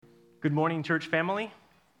Good morning, church family.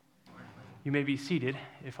 You may be seated,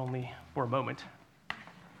 if only for a moment.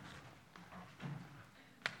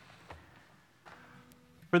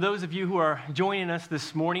 For those of you who are joining us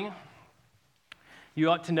this morning, you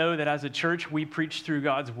ought to know that as a church, we preach through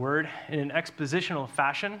God's Word in an expositional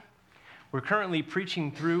fashion. We're currently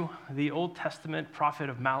preaching through the Old Testament prophet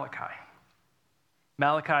of Malachi.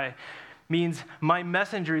 Malachi means my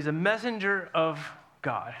messenger. He's a messenger of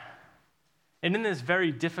God. And in this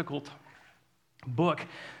very difficult book,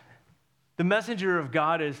 the messenger of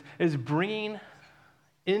God is bringing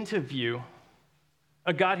into view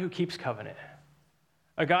a God who keeps covenant,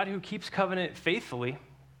 a God who keeps covenant faithfully,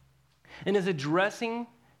 and is addressing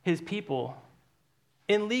his people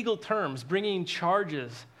in legal terms, bringing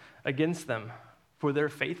charges against them for their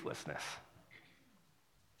faithlessness.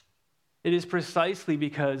 It is precisely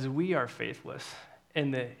because we are faithless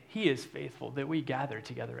and that he is faithful that we gather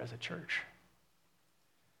together as a church.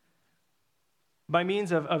 By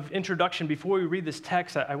means of introduction, before we read this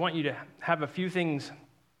text, I want you to have a few things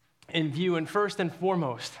in view. And first and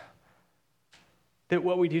foremost, that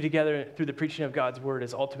what we do together through the preaching of God's word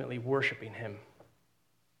is ultimately worshiping him.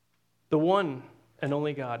 The one and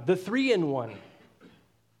only God, the three in one.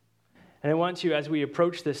 And I want you, as we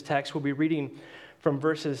approach this text, we'll be reading from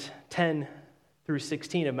verses 10 through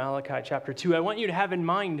 16 of Malachi chapter 2. I want you to have in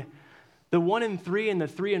mind the one in three and the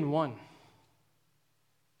three in one.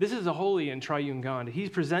 This is a holy and triune God. He's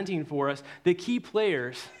presenting for us the key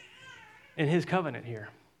players in his covenant here.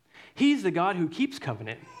 He's the God who keeps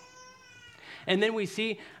covenant. And then we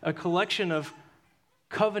see a collection of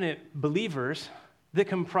covenant believers that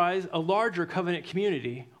comprise a larger covenant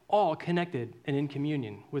community, all connected and in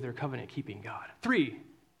communion with their covenant-keeping God. Three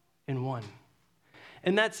in one.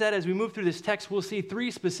 And that said, as we move through this text, we'll see three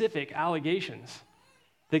specific allegations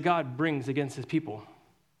that God brings against his people.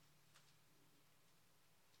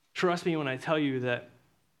 Trust me when I tell you that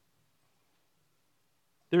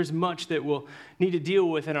there's much that we'll need to deal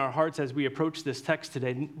with in our hearts as we approach this text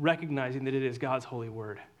today, recognizing that it is God's holy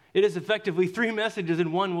word. It is effectively three messages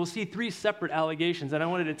in one. We'll see three separate allegations, and I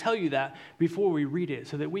wanted to tell you that before we read it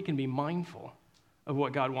so that we can be mindful of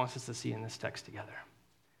what God wants us to see in this text together.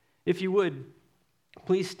 If you would,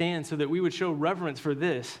 please stand so that we would show reverence for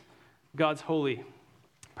this, God's holy,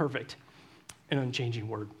 perfect, and unchanging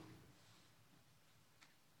word.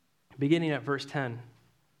 Beginning at verse 10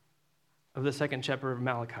 of the second chapter of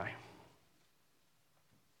Malachi.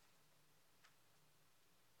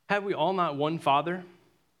 Have we all not one Father?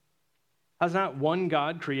 Has not one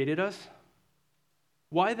God created us?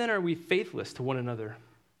 Why then are we faithless to one another,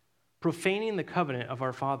 profaning the covenant of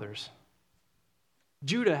our fathers?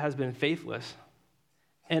 Judah has been faithless,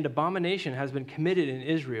 and abomination has been committed in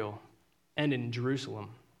Israel and in Jerusalem.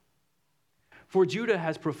 For Judah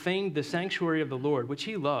has profaned the sanctuary of the Lord, which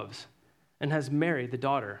he loves, and has married the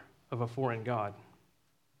daughter of a foreign god.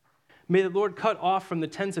 May the Lord cut off from the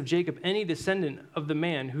tents of Jacob any descendant of the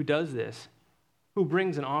man who does this, who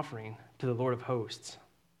brings an offering to the Lord of hosts.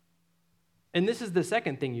 And this is the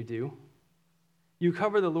second thing you do. You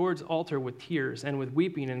cover the Lord's altar with tears and with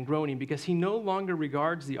weeping and groaning, because he no longer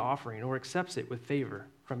regards the offering or accepts it with favor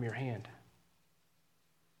from your hand.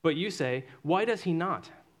 But you say, why does he not?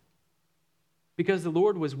 Because the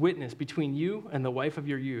Lord was witness between you and the wife of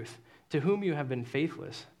your youth, to whom you have been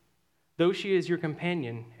faithless, though she is your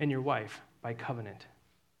companion and your wife by covenant.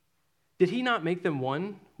 Did he not make them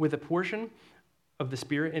one with a portion of the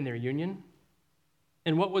Spirit in their union?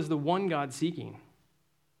 And what was the one God seeking?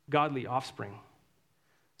 Godly offspring.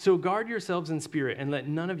 So guard yourselves in spirit, and let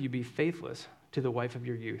none of you be faithless to the wife of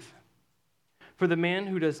your youth. For the man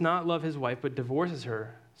who does not love his wife but divorces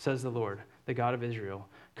her, says the Lord, the God of Israel,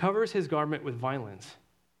 covers his garment with violence,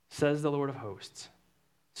 says the Lord of hosts.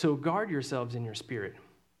 So guard yourselves in your spirit,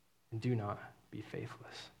 and do not be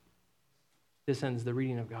faithless. This ends the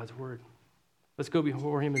reading of God's word. Let's go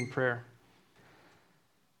before him in prayer.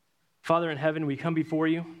 Father in heaven, we come before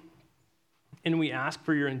you, and we ask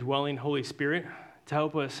for your indwelling Holy Spirit to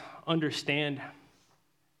help us understand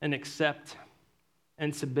and accept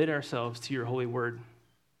and submit ourselves to your holy word.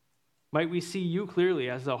 Might we see you clearly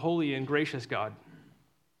as a holy and gracious God,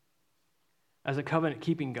 as a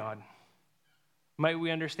covenant-keeping God. Might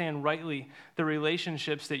we understand rightly the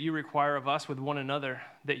relationships that you require of us with one another,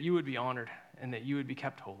 that you would be honored and that you would be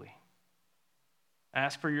kept holy. I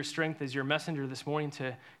ask for your strength as your messenger this morning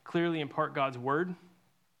to clearly impart God's word.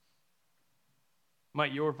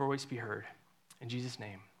 Might your voice be heard. In Jesus'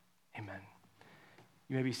 name, amen.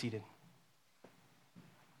 You may be seated.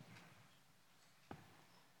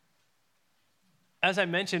 As I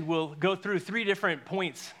mentioned, we'll go through three different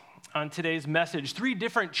points on today's message, three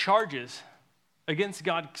different charges against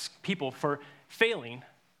God's people for failing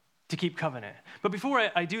to keep covenant. But before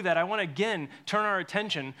I do that, I want to again turn our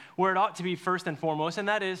attention where it ought to be first and foremost, and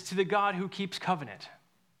that is to the God who keeps covenant.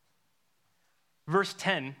 Verse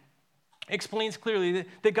 10 explains clearly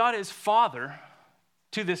that God is Father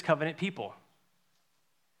to this covenant people.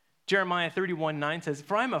 Jeremiah 31:9 says,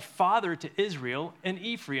 "For I am a father to Israel, and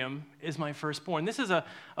Ephraim is my firstborn." This is a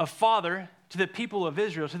father to the people of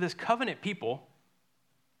Israel, to this covenant people.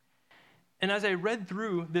 And as I read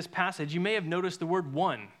through this passage, you may have noticed the word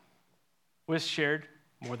one was shared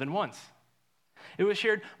more than once. It was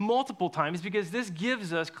shared multiple times because this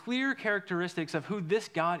gives us clear characteristics of who this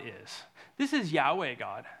God is. This is Yahweh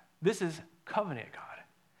God. This is covenant God.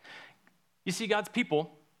 You see, God's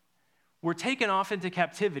people were taken off into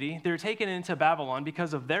captivity. They were taken into Babylon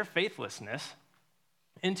because of their faithlessness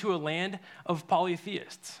into a land of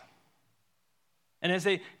polytheists. And as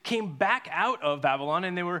they came back out of Babylon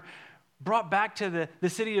and they were brought back to the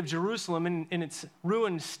city of Jerusalem in its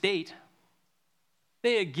ruined state,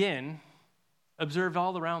 they again observed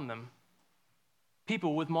all around them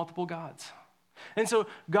people with multiple gods. And so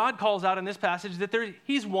God calls out in this passage that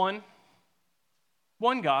he's one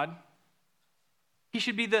God. He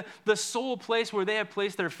should be the sole place where they have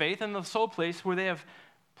placed their faith and the sole place where they have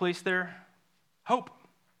placed their hope.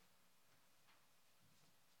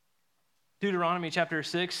 Deuteronomy chapter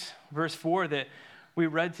 6, verse 4 that we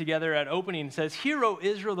read together at opening says, "Hear, O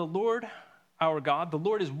Israel, the Lord our God, the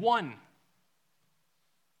Lord is one."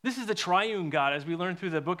 This is the triune God. As we learned through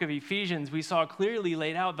the book of Ephesians, we saw clearly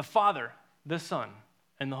laid out the Father, the Son,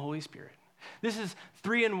 and the Holy Spirit. This is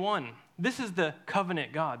 3 in 1. This is the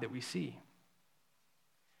covenant God that we see.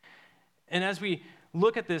 And as we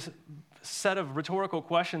look at this set of rhetorical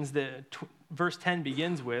questions that verse 10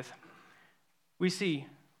 begins with, we see,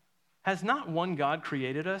 has not one God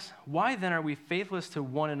created us? Why then are we faithless to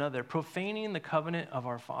one another, profaning the covenant of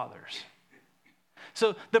our fathers?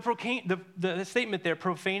 So the statement there,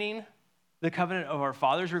 profaning the covenant of our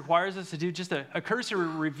fathers, requires us to do just a cursory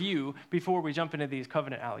review before we jump into these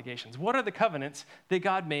covenant allegations. What are the covenants that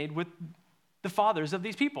God made with the fathers of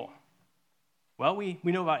these people? Well, we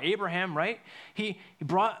know about Abraham, right? He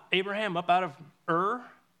brought Abraham up out of Ur,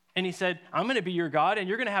 and he said, "I'm going to be your God, and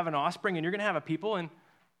you're going to have an offspring, and you're going to have a people." And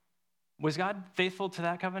was God faithful to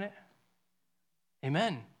that covenant?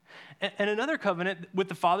 Amen. And another covenant with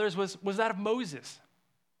the fathers was that of Moses.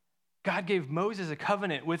 God gave Moses a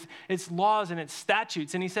covenant with its laws and its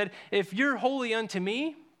statutes, and he said, "If you're holy unto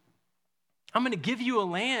me, I'm going to give you a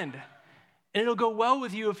land, and it'll go well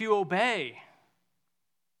with you if you obey."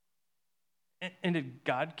 And did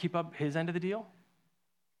God keep up his end of the deal?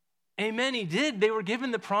 Amen, he did. They were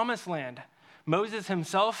given the promised land. Moses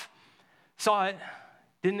himself saw it,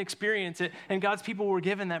 didn't experience it, and God's people were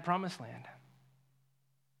given that promised land.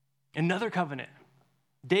 Another covenant,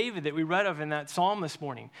 David, that we read of in that psalm this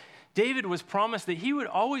morning. David was promised that he would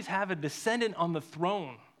always have a descendant on the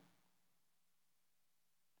throne.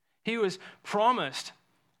 He was promised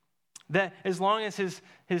that as long as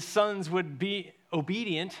his sons would be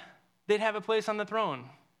obedient, they'd have a place on the throne.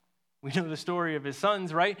 We know the story of his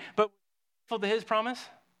sons, right? But faithful to his promise?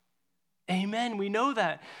 Amen. We know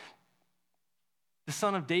that. The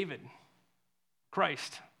son of David,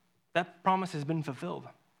 Christ, that promise has been fulfilled.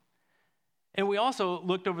 And we also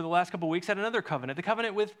looked over the last couple of weeks at another covenant, the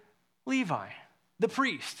covenant with Levi, the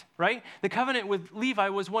priest, right? The covenant with Levi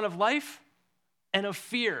was one of life and of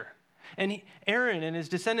fear. And Aaron and his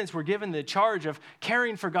descendants were given the charge of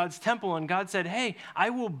caring for God's temple, and God said, "Hey, I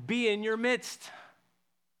will be in your midst."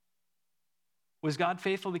 Was God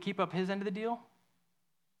faithful to keep up his end of the deal?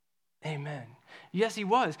 Amen. Yes, he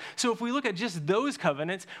was. So if we look at just those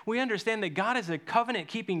covenants, we understand that God is a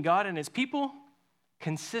covenant-keeping God, and his people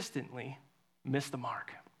consistently miss the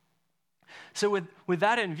mark. So with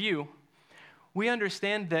that in view, we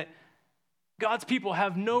understand that God's people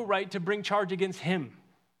have no right to bring charge against him.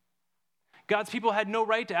 God's people had no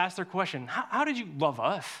right to ask their question, how did you love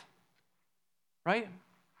us? Right?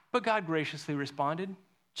 But God graciously responded,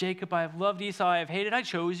 "Jacob I have loved, Esau I have hated, I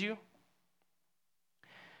chose you."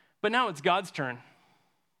 But now it's God's turn.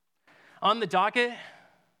 On the docket,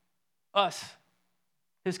 us,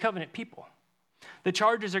 his covenant people. The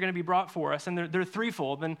charges are going to be brought for us, and they're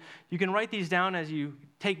threefold. And you can write these down as you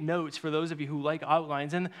take notes for those of you who like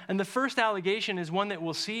outlines. And the first allegation is one that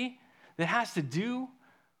we'll see that has to do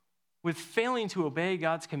with failing to obey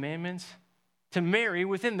God's commandments to marry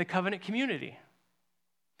within the covenant community.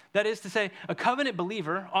 That is to say, a covenant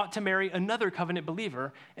believer ought to marry another covenant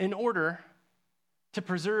believer in order to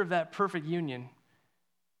preserve that perfect union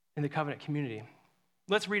in the covenant community.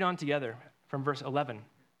 Let's read on together from verse 11.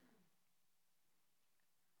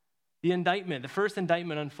 The indictment, the first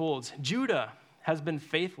indictment unfolds. Judah has been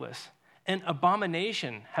faithless, and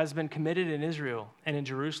abomination has been committed in Israel and in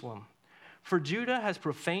Jerusalem. For Judah has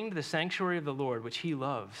profaned the sanctuary of the Lord, which he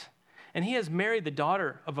loves, and he has married the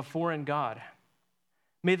daughter of a foreign god.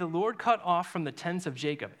 May the Lord cut off from the tents of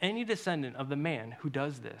Jacob any descendant of the man who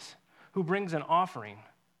does this, who brings an offering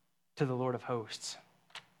to the Lord of hosts.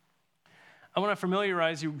 I want to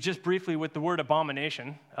familiarize you just briefly with the word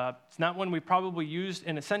abomination. It's not one we probably used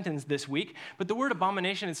in a sentence this week, but the word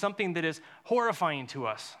abomination is something that is horrifying to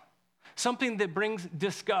us, something that brings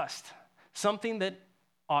disgust, something that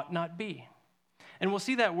ought not be. And we'll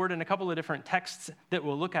see that word in a couple of different texts that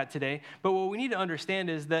we'll look at today, but what we need to understand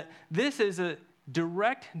is that this is a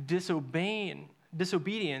direct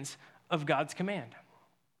disobedience of God's command.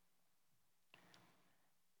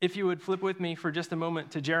 If you would flip with me for just a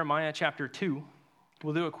moment to Jeremiah chapter 2,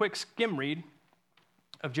 we'll do a quick skim read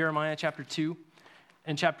of Jeremiah chapter 2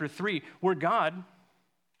 and chapter 3, where God,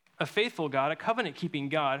 a faithful God, a covenant-keeping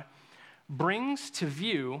God, brings to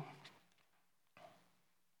view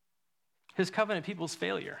his covenant people's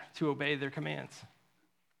failure to obey their commands.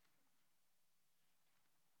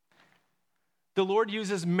 The Lord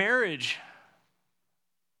uses marriage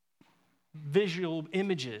visual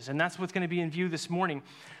images, and that's what's going to be in view this morning.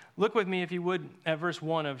 Look with me, if you would, at verse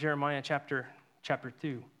 1 of Jeremiah chapter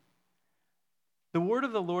 2. The word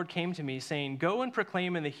of the Lord came to me, saying, "Go and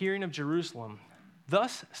proclaim in the hearing of Jerusalem,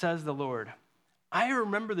 thus says the Lord, I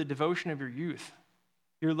remember the devotion of your youth,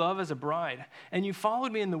 your love as a bride, and you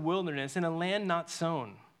followed me in the wilderness in a land not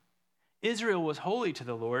sown. Israel was holy to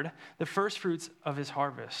the Lord, the firstfruits of his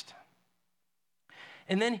harvest."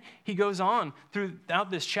 And then he goes on throughout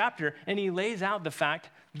this chapter, and he lays out the fact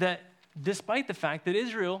that despite the fact that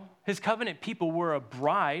Israel, his covenant people, were a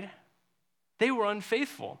bride, they were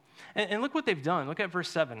unfaithful. And look what they've done. Look at verse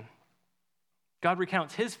 7. God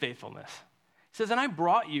recounts his faithfulness. He says, "And I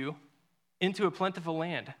brought you into a plentiful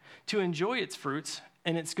land to enjoy its fruits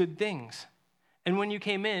and its good things. And when you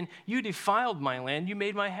came in, you defiled my land. You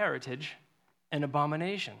made my heritage an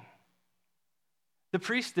abomination." The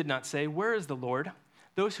priests did not say, "Where is the Lord?"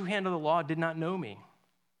 Those who handle the law did not know me.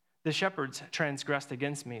 The shepherds transgressed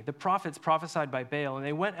against me. The prophets prophesied by Baal, and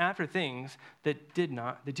they went after things that do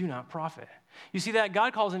not profit. You see that?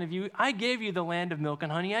 God calls into view, I gave you the land of milk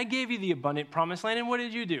and honey. I gave you the abundant promised land, and what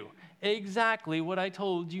did you do? Exactly what I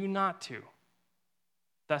told you not to.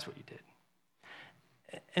 That's what you did.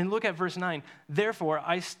 And look at verse 9. Therefore,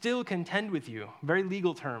 I still contend with you. Very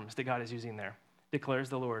legal terms that God is using there, declares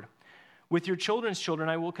the Lord. With your children's children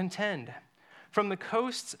I will contend. From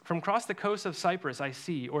across the coast of Cyprus I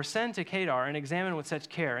see, or send to Kedar and examine with such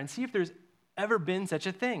care, and see if there's ever been such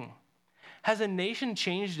a thing. Has a nation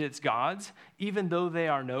changed its gods, even though they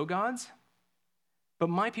are no gods? But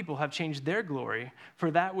my people have changed their glory for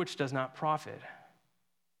that which does not profit.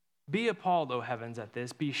 Be appalled, O heavens, at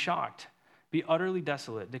this. Be shocked. Be utterly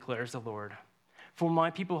desolate, declares the Lord. For my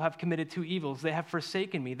people have committed two evils. They have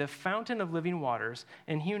forsaken me, the fountain of living waters,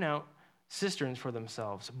 and hewn out cisterns for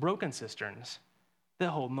themselves, broken cisterns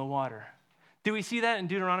that hold no water. Do we see that in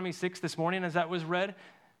Deuteronomy 6 this morning as that was read?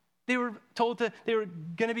 They were they were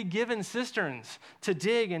going to be given cisterns to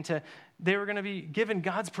dig, and they were going to be given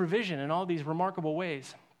God's provision in all these remarkable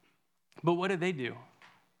ways. But what did they do?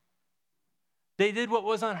 They did what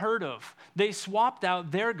was unheard of. They swapped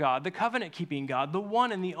out their God, the covenant-keeping God, the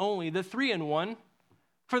one and the only, the three-in-one,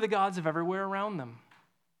 for the gods of everywhere around them.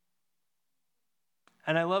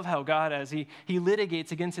 And I love how God, as he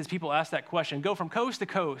litigates against his people, asks that question. Go from coast to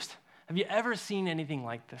coast. Have you ever seen anything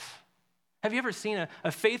like this? Have you ever seen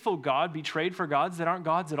a faithful God betrayed for gods that aren't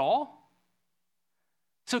gods at all?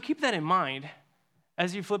 So keep that in mind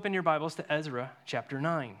as you flip in your Bibles to Ezra chapter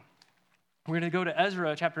 9. We're going to go to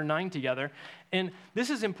Ezra chapter 9 together. And this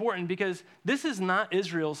is important because this is not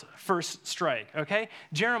Israel's first strike, okay?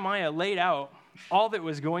 Jeremiah laid out all that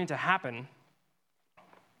was going to happen.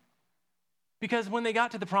 Because when they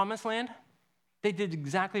got to the promised land, they did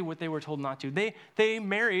exactly what they were told not to. They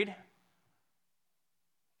married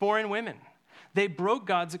foreign women. They broke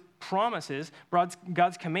God's promises,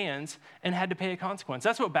 God's commands, and had to pay a consequence.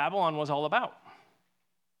 That's what Babylon was all about.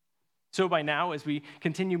 So by now, as we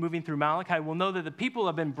continue moving through Malachi, we'll know that the people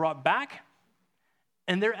have been brought back,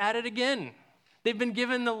 and they're at it again. They've been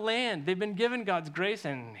given the land. They've been given God's grace,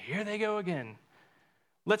 and here they go again.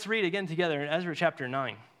 Let's read again together in Ezra chapter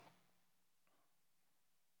 9.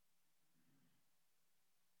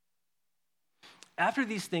 After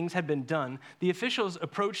these things had been done, the officials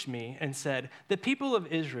approached me and said, "The people of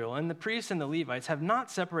Israel and the priests and the Levites have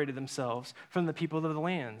not separated themselves from the people of the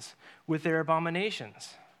lands with their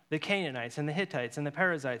abominations. the Canaanites and the Hittites and the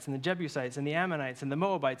Perizzites and the Jebusites and the Ammonites and the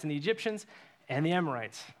Moabites and the Egyptians and the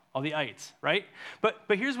Amorites, all the ites, right? But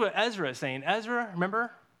here's what Ezra is saying. Ezra,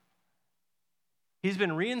 remember? He's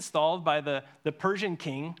been reinstalled by the Persian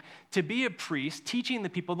king to be a priest teaching the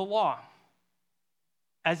people the law.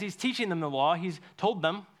 As he's teaching them the law, he's told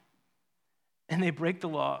them, and they break the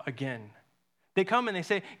law again. They come and they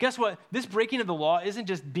say, guess what? This breaking of the law isn't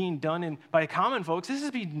just being done by common folks. This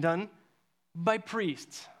is being done by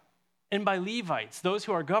priests and by Levites, those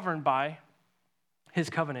who are governed by his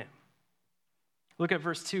covenant. Look at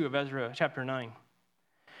verse 2 of Ezra chapter 9.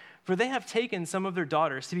 For they have taken some of their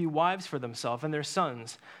daughters to be wives for themselves and their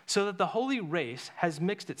sons, so that the holy race has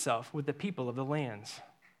mixed itself with the people of the lands.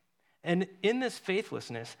 And in this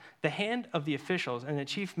faithlessness, the hand of the officials and the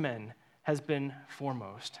chief men has been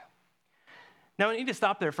foremost. Now, I need to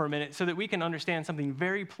stop there for a minute so that we can understand something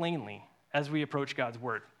very plainly as we approach God's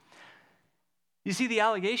word. You see, the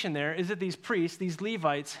allegation there is that these priests, these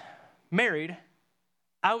Levites, married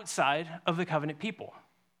outside of the covenant people.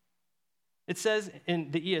 It says in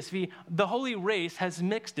the ESV, the holy race has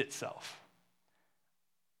mixed itself.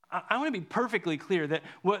 I want to be perfectly clear that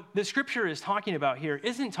what the scripture is talking about here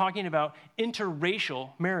isn't talking about interracial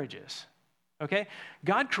marriages, okay?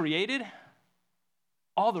 God created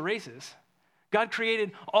all the races. God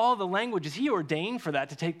created all the languages. He ordained for that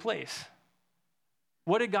to take place.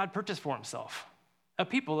 What did God purchase for himself? A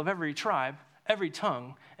people of every tribe, every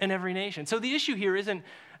tongue, and every nation. So the issue here isn't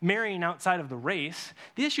marrying outside of the race.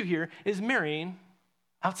 The issue here is marrying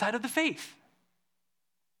outside of the faith.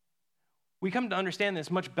 We come to understand this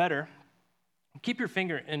much better. Keep your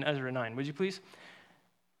finger in Ezra 9, would you please?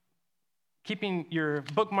 Keeping your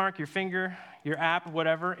bookmark, your finger, your app,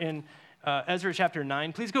 whatever, in Ezra chapter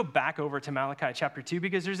 9. Please go back over to Malachi chapter 2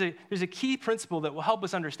 because there's a key principle that will help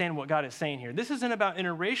us understand what God is saying here. This isn't about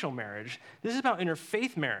interracial marriage. This is about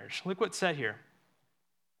interfaith marriage. Look what's said here.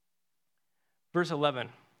 Verse 11.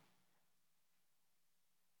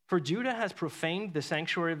 For Judah has profaned the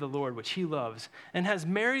sanctuary of the Lord, which he loves, and has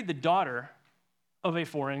married the daughter of a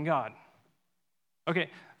foreign god. Okay,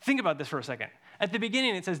 think about this for a second. At the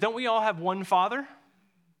beginning, it says, don't we all have one father?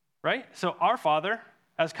 Right? So our father,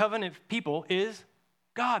 as covenant people, is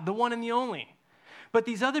God, the one and the only. But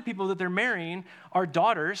these other people that they're marrying are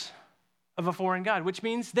daughters of a foreign god, which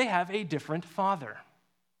means they have a different father.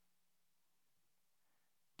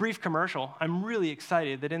 Brief commercial. I'm really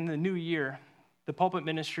excited that in the new year, the pulpit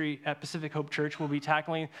ministry at Pacific Hope Church will be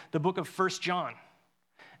tackling the book of 1 John,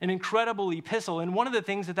 an incredible epistle. And one of the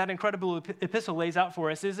things that incredible epistle lays out for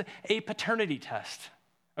us is a paternity test,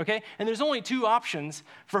 okay? And there's only two options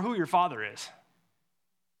for who your father is.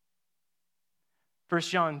 1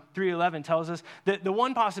 John 3:11 tells us that the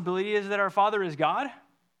one possibility is that our father is God,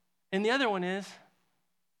 and the other one is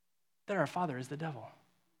that our father is the devil.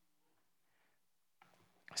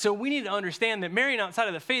 So we need to understand that marrying outside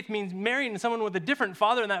of the faith means marrying someone with a different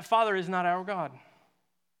father, and that father is not our God.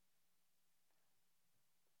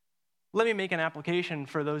 Let me make an application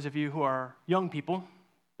for those of you who are young people,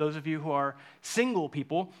 those of you who are single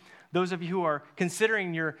people, those of you who are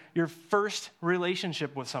considering your first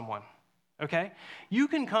relationship with someone, okay? You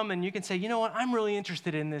can come and you can say, you know what, I'm really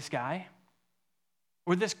interested in this guy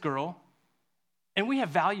or this girl, and we have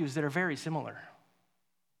values that are very similar.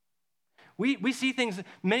 We see things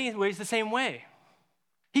many ways the same way.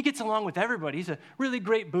 He gets along with everybody. He's a really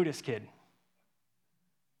great Buddhist kid.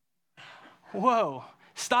 Whoa,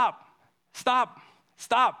 stop.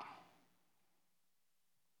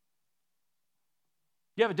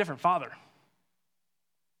 You have a different father.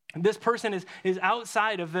 This person is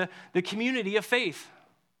outside of the community of faith.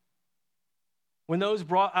 When those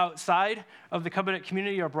brought outside of the covenant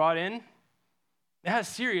community are brought in, it has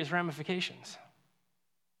serious ramifications.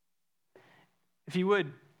 If you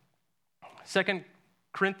would, 2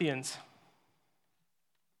 Corinthians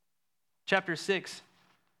chapter 6,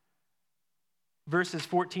 verses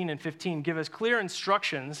 14 and 15 give us clear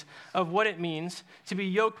instructions of what it means to be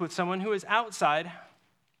yoked with someone who is outside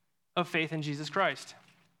of faith in Jesus Christ.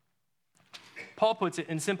 Paul puts it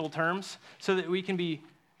in simple terms so that we can be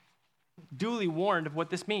duly warned of what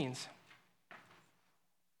this means.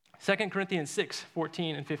 2 Corinthians 6,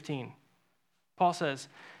 14 and 15. Paul says,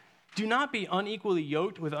 do not be unequally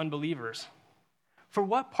yoked with unbelievers. For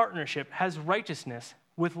what partnership has righteousness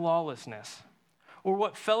with lawlessness? Or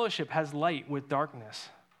what fellowship has light with darkness?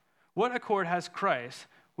 What accord has Christ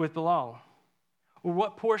with Belial? Or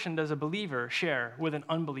what portion does a believer share with an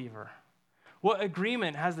unbeliever? What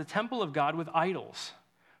agreement has the temple of God with idols?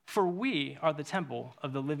 For we are the temple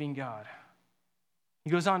of the living God. He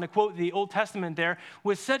goes on to quote the Old Testament there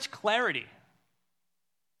with such clarity.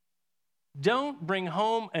 Don't bring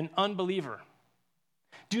home an unbeliever.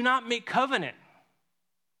 Do not make covenant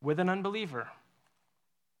with an unbeliever.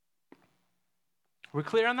 We're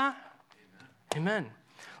clear on that? Amen.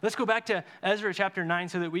 Let's go back to Ezra chapter 9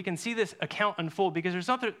 so that we can see this account unfold, because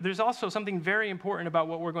there's also something very important about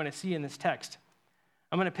what we're going to see in this text.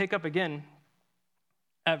 I'm going to pick up again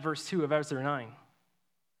at verse 2 of Ezra 9.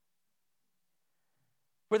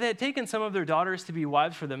 Where they had taken some of their daughters to be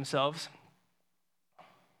wives for themselves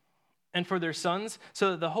and for their sons,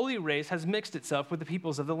 so that the holy race has mixed itself with the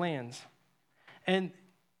peoples of the lands. And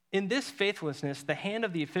in this faithlessness, the hand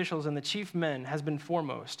of the officials and the chief men has been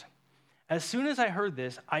foremost. As soon as I heard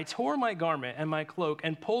this, I tore my garment and my cloak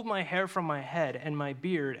and pulled my hair from my head and my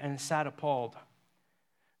beard and sat appalled.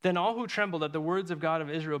 Then all who trembled at the words of God of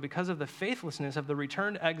Israel because of the faithlessness of the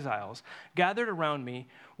returned exiles gathered around me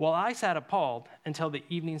while I sat appalled until the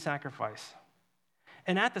evening sacrifice.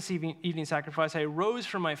 And at this evening sacrifice, I rose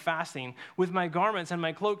from my fasting with my garments and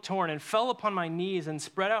my cloak torn and fell upon my knees and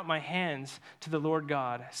spread out my hands to the Lord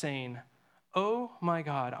God, saying, "Oh, my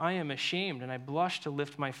God, I am ashamed and I blush to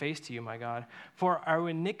lift my face to you, my God, for our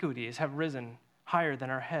iniquities have risen higher than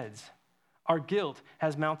our heads. Our guilt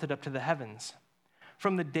has mounted up to the heavens.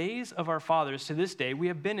 From the days of our fathers to this day, we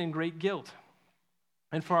have been in great guilt.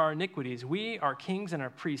 And for our iniquities, we, our kings and our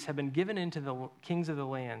priests, have been given into the kings of the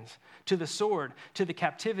lands, to the sword, to the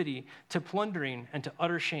captivity, to plundering, and to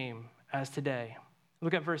utter shame, as today."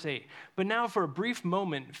 Look at verse 8. "But now for a brief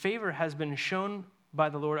moment, favor has been shown by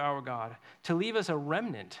the Lord our God, to leave us a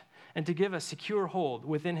remnant and to give us secure hold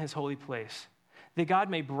within his holy place, that God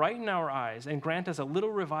may brighten our eyes and grant us a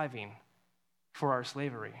little reviving for our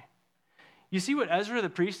slavery." You see what Ezra the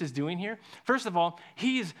priest is doing here? First of all,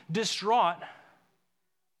 he's distraught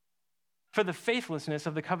for the faithlessness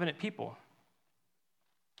of the covenant people.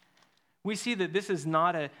 We see that this is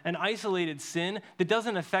not an isolated sin that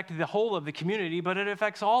doesn't affect the whole of the community, but it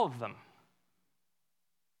affects all of them.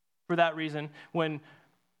 For that reason, when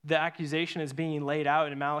the accusation is being laid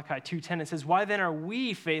out in Malachi 2:10, it says, "Why then are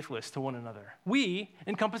we faithless to one another?" We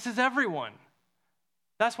encompasses everyone.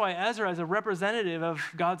 That's why Ezra, as a representative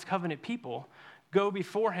of God's covenant people, go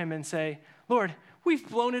before him and say, "Lord, we've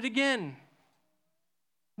blown it again.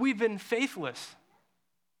 We've been faithless."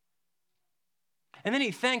 And then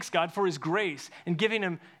he thanks God for his grace and giving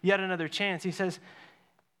him yet another chance. He says,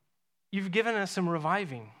 "You've given us some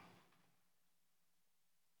reviving."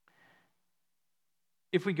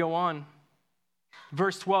 If we go on,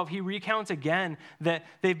 verse 12, he recounts again that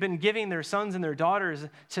they've been giving their sons and their daughters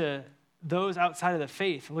to those outside of the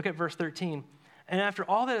faith. Look at verse 13. "And after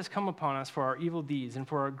all that has come upon us for our evil deeds and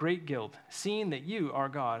for our great guilt, seeing that you, our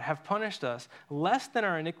God, have punished us less than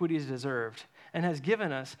our iniquities deserved, and has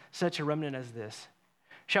given us such a remnant as this,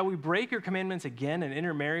 shall we break your commandments again and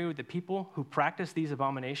intermarry with the people who practice these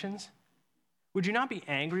abominations? Would you not be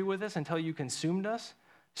angry with us until you consumed us,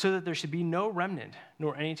 so that there should be no remnant,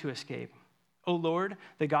 nor any to escape? O Lord,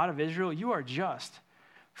 the God of Israel, you are just,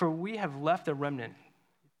 for we are left a remnant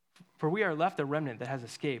that has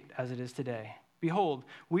escaped as it is today. Behold,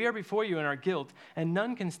 we are before you in our guilt, and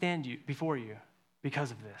none can stand before you because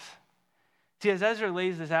of this." See, as Ezra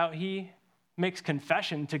lays this out, he makes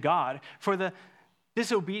confession to God for the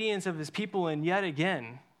disobedience of his people and yet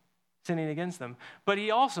again sinning against them. But he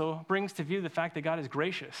also brings to view the fact that God is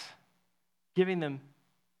gracious, giving them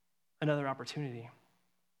another opportunity.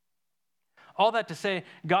 All that to say,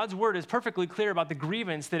 God's word is perfectly clear about the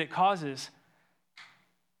grievance that it causes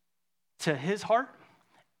to his heart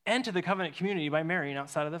and to the covenant community by marrying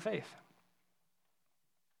outside of the faith.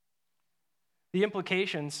 The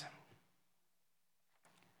implications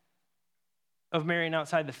of marrying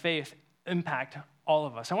outside the faith impact all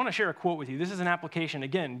of us. I want to share a quote with you. This is an application.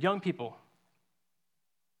 Again, young people,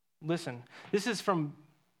 listen. This is from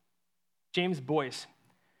James Boyce.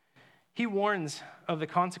 He warns of the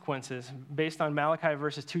consequences based on Malachi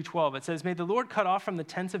verses 2:12. It says, "May the Lord cut off from the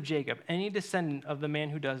tents of Jacob any descendant of the man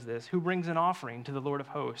who does this, who brings an offering to the Lord of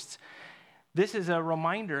hosts." This is a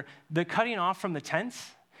reminder that cutting off from the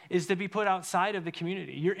tents is to be put outside of the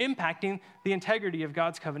community. You're impacting the integrity of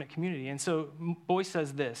God's covenant community. And so Boyce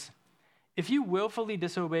says this, "If you willfully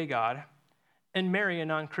disobey God and marry a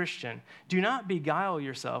non-Christian, do not beguile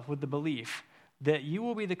yourself with the belief that you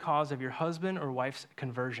will be the cause of your husband or wife's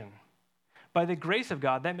conversion. By the grace of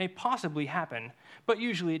God, that may possibly happen, but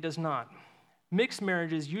usually it does not. Mixed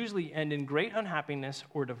marriages usually end in great unhappiness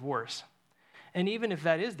or divorce. And even if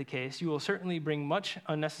that is the case, you will certainly bring much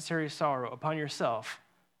unnecessary sorrow upon yourself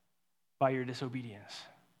by your disobedience."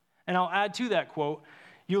 And I'll add to that quote,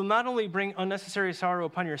 you'll not only bring unnecessary sorrow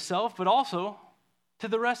upon yourself, but also to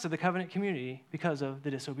the rest of the covenant community because of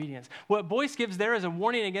the disobedience. What Boyce gives there is a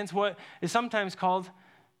warning against what is sometimes called,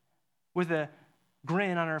 with a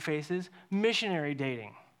grin on our faces, missionary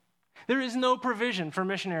dating. There is no provision for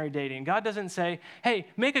missionary dating. God doesn't say, hey,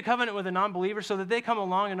 make a covenant with a non-believer so that they come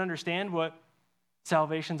along and understand what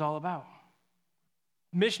salvation's all about.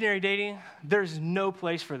 Missionary dating, there's no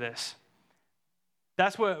place for this.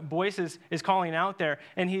 That's what Boyce is calling out there,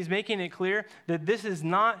 and he's making it clear that this is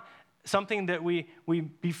not something that we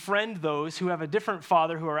befriend those who have a different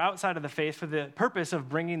father who are outside of the faith for the purpose of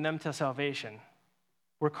bringing them to salvation.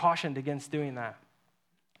 We're cautioned against doing that.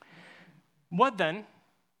 What then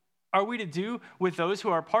are we to do with those who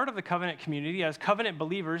are part of the covenant community as covenant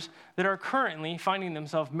believers that are currently finding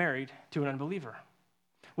themselves married to an unbeliever?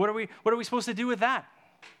 What are we supposed to do with that?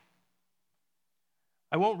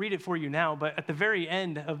 I won't read it for you now, but at the very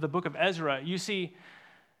end of the book of Ezra, you see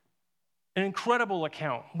an incredible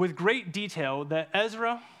account with great detail that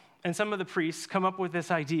Ezra and some of the priests come up with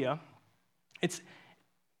this idea. It's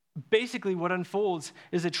basically what unfolds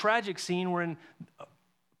is a tragic scene where in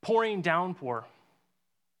pouring downpour,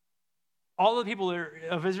 all the people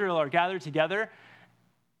of Israel are gathered together,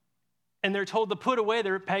 and they're told to put away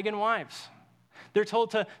their pagan wives. They're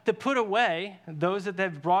told to put away those that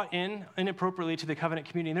they've brought in inappropriately to the covenant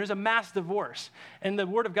community. And there's a mass divorce. And the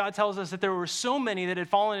Word of God tells us that there were so many that had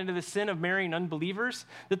fallen into the sin of marrying unbelievers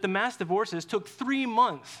that the mass divorces took 3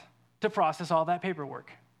 months to process all that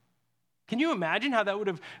paperwork. Can you imagine how that would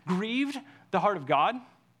have grieved the heart of God?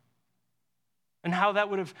 And how that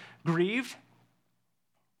would have grieved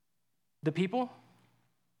the people?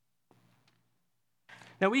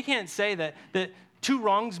 Now, we can't say that two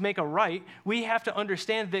wrongs make a right. We have to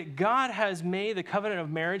understand that God has made the covenant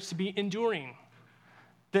of marriage to be enduring.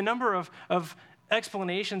 The number of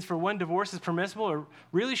explanations for when divorce is permissible are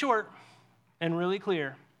really short and really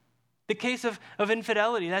clear. The case of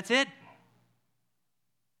infidelity, that's it.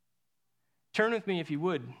 Turn with me, if you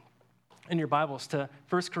would, in your Bibles to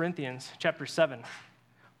 1 Corinthians chapter 7.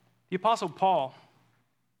 The Apostle Paul,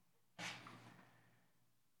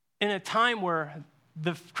 in a time where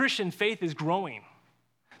the Christian faith is growing,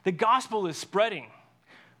 the gospel is spreading,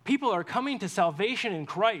 people are coming to salvation in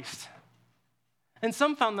Christ, and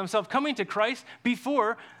some found themselves coming to Christ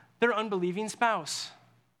before their unbelieving spouse.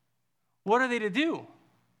 What are they to do?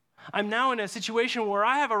 I'm now in a situation where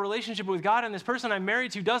I have a relationship with God and this person I'm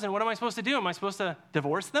married to doesn't. What am I supposed to do? Am I supposed to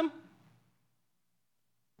divorce them?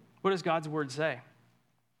 What does God's word say?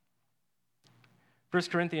 1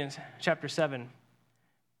 Corinthians chapter 7,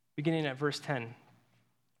 beginning at verse 10.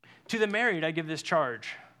 To the married I give this charge,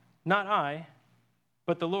 not I,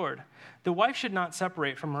 but the Lord. The wife should not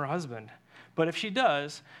separate from her husband, but if she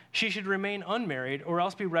does, she should remain unmarried or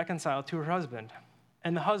else be reconciled to her husband.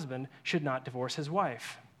 And the husband should not divorce his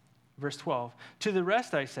wife. Verse 12, to the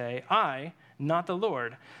rest I say, I, not the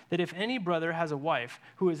Lord, that if any brother has a wife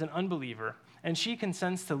who is an unbeliever, and she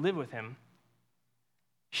consents to live with him,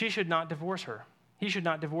 she should not divorce her. He should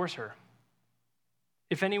not divorce her.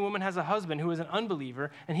 If any woman has a husband who is an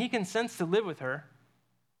unbeliever, and he consents to live with her,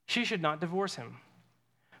 she should not divorce him.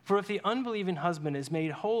 For if the unbelieving husband is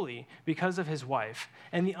made holy because of his wife,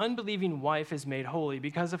 and the unbelieving wife is made holy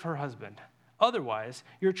because of her husband, otherwise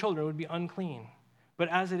your children would be unclean. But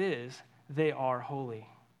as it is, they are holy.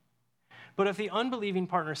 But if the unbelieving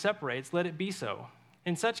partner separates, let it be so.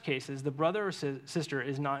 In such cases, the brother or sister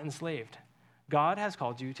is not enslaved. God has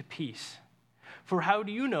called you to peace. For how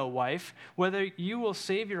do you know, wife, whether you will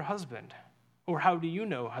save your husband? Or how do you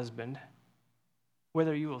know, husband,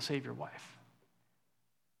 whether you will save your wife?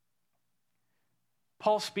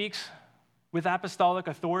 Paul speaks with apostolic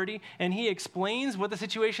authority, and he explains what the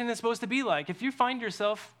situation is supposed to be like. If you find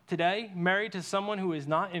yourself today married to someone who is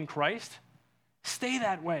not in Christ, stay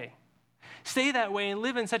that way. Stay that way and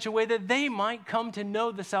live in such a way that they might come to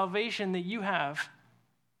know the salvation that you have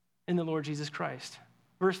in the Lord Jesus Christ.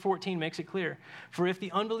 Verse 14 makes it clear. For if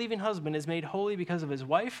the unbelieving husband is made holy because of his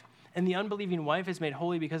wife, and the unbelieving wife is made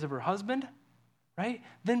holy because of her husband, right?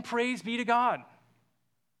 Then praise be to God.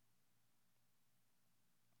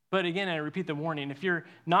 But again, I repeat the warning, if you're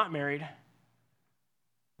not married,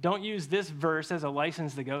 don't use this verse as a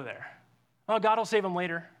license to go there. Oh, God will save them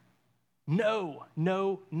later. No,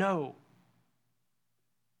 no, no.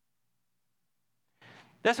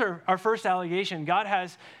 That's our first allegation. God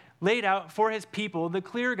has laid out for his people the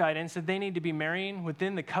clear guidance that they need to be marrying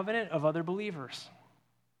within the covenant of other believers.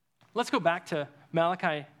 Let's go back to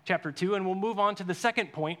Malachi chapter 2, and we'll move on to the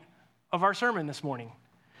second point of our sermon this morning.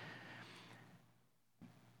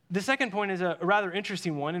 The second point is a rather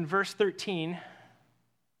interesting one. In verse 13,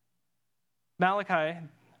 Malachi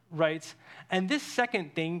writes, and this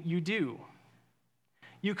second thing you do.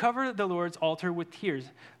 You cover the Lord's altar with tears.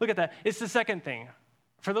 Look at that. It's the second thing.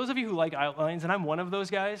 For those of you who like outlines, and I'm one of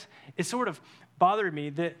those guys, it sort of bothered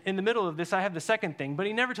me that in the middle of this, I have the second thing, but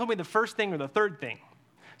he never told me the first thing or the third thing.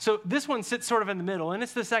 So this one sits sort of in the middle, and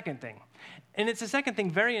it's the second thing. And it's the second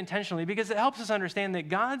thing very intentionally because it helps us understand that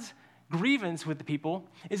God's grievance with the people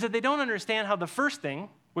is that they don't understand how the first thing,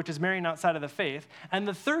 which is marrying outside of the faith, and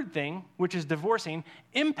the third thing, which is divorcing,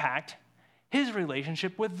 impact his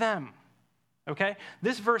relationship with them. Okay?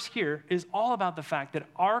 This verse here is all about the fact that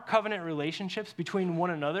our covenant relationships between one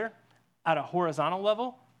another at a horizontal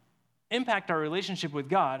level impact our relationship with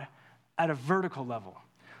God at a vertical level.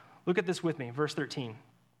 Look at this with me, verse 13.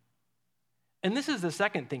 And this is the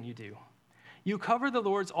second thing you do. You cover the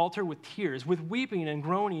Lord's altar with tears, with weeping and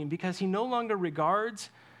groaning, because he no longer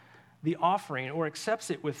regards the offering or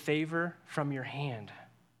accepts it with favor from your hand.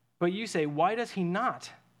 But you say, why does he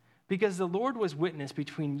not? Because the Lord was witness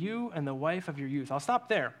between you and the wife of your youth. I'll stop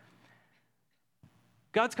there.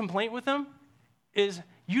 God's complaint with them is,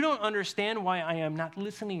 you don't understand why I am not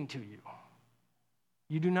listening to you.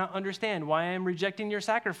 You do not understand why I am rejecting your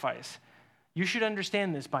sacrifice. You should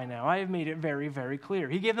understand this by now. I have made it very, very clear.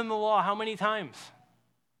 He gave them the law how many times?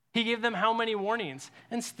 He gave them how many warnings?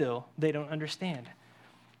 And still, they don't understand.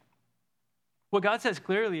 What God says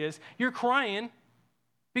clearly is, you're crying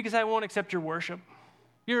because I won't accept your worship.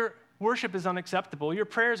 Your worship is unacceptable. Your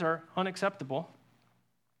prayers are unacceptable.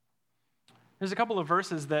 There's a couple of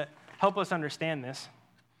verses that help us understand this,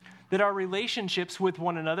 that our relationships with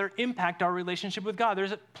one another impact our relationship with God.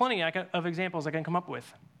 There's plenty of examples I can come up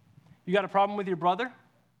with. You got a problem with your brother?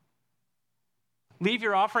 Leave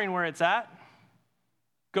your offering where it's at.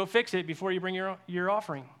 Go fix it before you bring your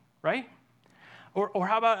offering, right? Or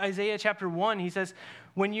how about Isaiah chapter 1? He says,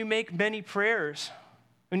 when you make many prayers,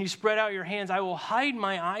 when you spread out your hands, I will hide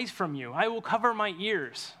my eyes from you. I will cover my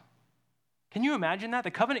ears. Can you imagine that?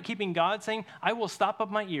 The covenant-keeping God saying, I will stop up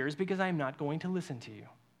my ears because I am not going to listen to you.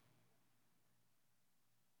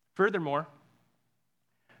 Furthermore,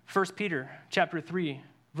 1 Peter chapter 3,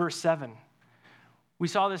 verse 7. We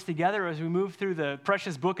saw this together as we moved through the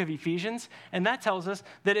precious book of Ephesians, and that tells us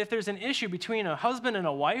that if there's an issue between a husband and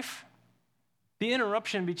a wife, the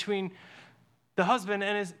interruption between the husband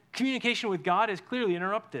and his communication with God is clearly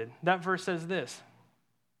interrupted. That verse says this,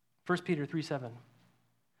 1 Peter 3:7.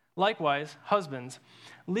 Likewise, husbands,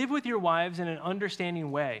 live with your wives in an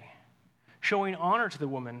understanding way, showing honor to the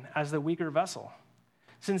woman as the weaker vessel,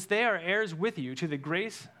 since they are heirs with you to the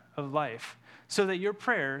grace of life, so that your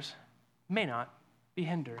prayers may not be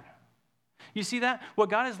hindered. You see that? What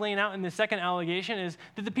God is laying out in the second allegation is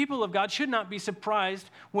that the people of God should not be surprised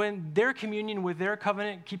when their communion with their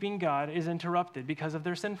covenant-keeping God is interrupted because of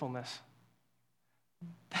their sinfulness.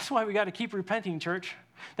 That's why we got to keep repenting, church.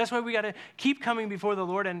 That's why we got to keep coming before the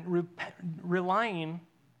Lord and relying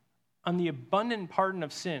on the abundant pardon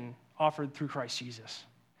of sin offered through Christ Jesus.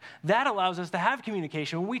 That allows us to have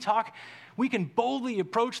communication. When we talk, we can boldly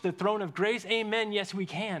approach the throne of grace. Amen. Yes, we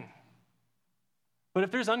can. But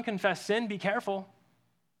if there's unconfessed sin, be careful.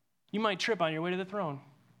 You might trip on your way to the throne.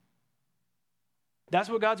 That's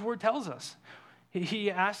what God's word tells us. He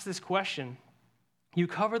asks this question. You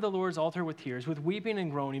cover the Lord's altar with tears, with weeping and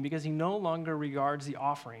groaning, because he no longer regards the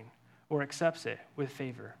offering or accepts it with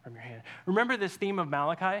favor from your hand. Remember, this theme of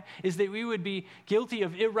Malachi is that we would be guilty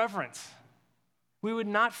of irreverence. We would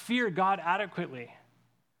not fear God adequately.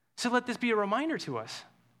 So let this be a reminder to us.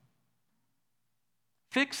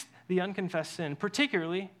 Fix the unconfessed sin,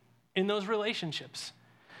 particularly in those relationships.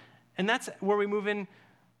 And that's where we move in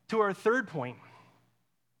to our third point,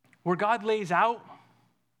 where God lays out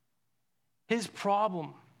his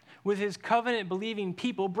problem with his covenant-believing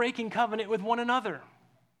people breaking covenant with one another.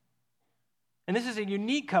 And this is a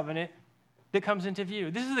unique covenant that comes into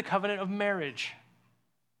view. This is the covenant of marriage.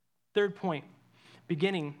 Third point,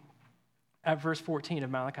 beginning at verse 14 of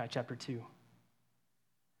Malachi chapter 2.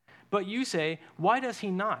 But you say, why does he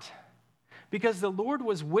not? Because the Lord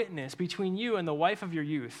was witness between you and the wife of your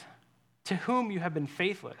youth, to whom you have been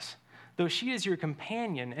faithless, though she is your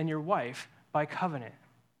companion and your wife by covenant.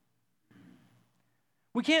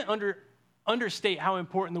 We can't understate how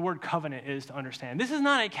important the word covenant is to understand. This is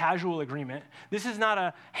not a casual agreement. This is not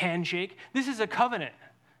a handshake. This is a covenant.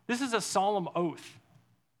 This is a solemn oath.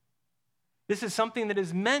 This is something that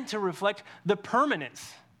is meant to reflect the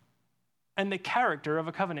permanence and the character of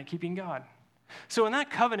a covenant-keeping God. So when that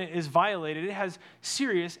covenant is violated, it has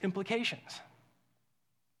serious implications.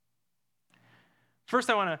 First,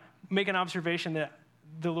 I want to make an observation that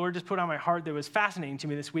the Lord just put on my heart that was fascinating to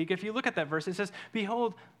me this week. If you look at that verse, it says,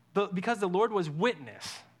 behold, because the Lord was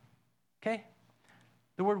witness. Okay?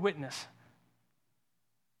 The word witness.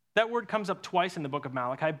 That word comes up twice in the book of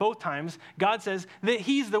Malachi. Both times, God says that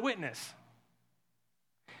he's the witness.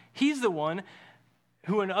 He's the one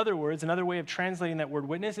who, in other words, another way of translating that word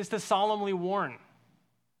witness is to solemnly warn.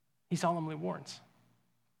 He solemnly warns.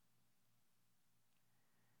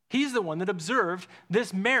 He's the one that observed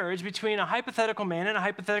this marriage between a hypothetical man and a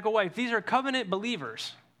hypothetical wife. These are covenant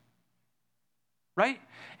believers, right?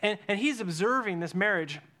 And he's observing this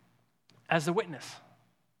marriage as the witness.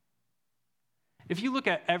 If you look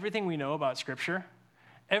at everything we know about Scripture,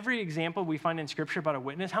 every example we find in Scripture about a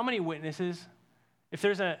witness, how many witnesses, if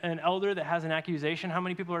there's an elder that has an accusation, how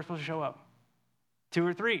many people are supposed to show up? 2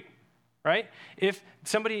 or 3, right? If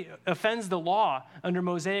somebody offends the law under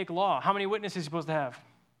Mosaic law, how many witnesses are you supposed to have?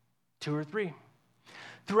 2 or 3.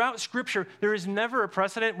 Throughout Scripture, there is never a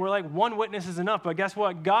precedent where like one witness is enough, but guess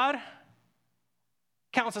what? God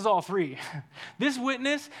counts as all 3. This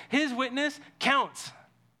witness, his witness, counts.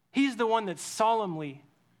 He's the one that's solemnly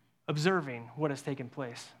observing what has taken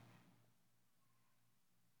place.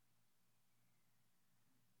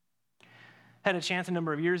 Had a chance a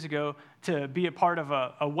number of years ago to be a part of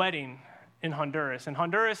a wedding in Honduras. In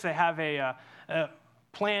Honduras, they have a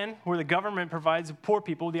plan where the government provides poor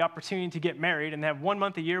people the opportunity to get married, and they have 1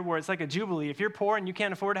 month a year where it's like a jubilee. If you're poor and you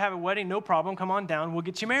can't afford to have a wedding, no problem, come on down, we'll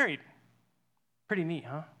get you married. Pretty neat,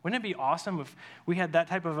 huh? Wouldn't it be awesome if we had that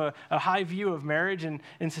type of a high view of marriage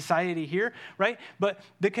in society here, right? But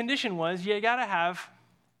the condition was you got to have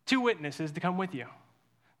 2 witnesses to come with you.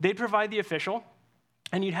 They'd provide the official,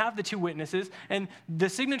 and you'd have the 2 witnesses, and the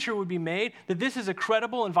signature would be made that this is a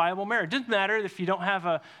credible and viable marriage. It doesn't matter if you don't have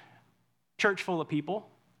a church full of people.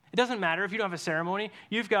 It doesn't matter if you don't have a ceremony.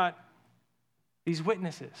 You've got these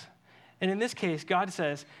witnesses. And in this case, God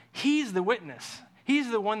says he's the witness. He's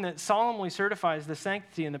the one that solemnly certifies the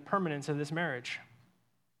sanctity and the permanence of this marriage.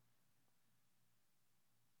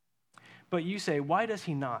 But you say, why does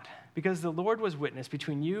he not? Because the Lord was witness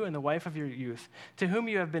between you and the wife of your youth, to whom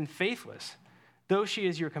you have been faithless, though she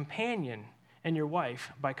is your companion and your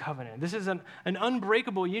wife by covenant. This is an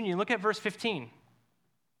unbreakable union. Look at verse 15.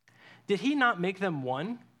 Did he not make them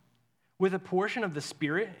one with a portion of the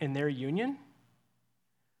Spirit in their union?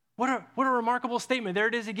 What a remarkable statement. There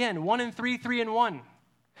it is again, 1 and 3, 3 and 1.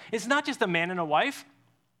 It's not just a man and a wife.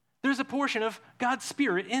 There's a portion of God's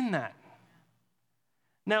Spirit in that.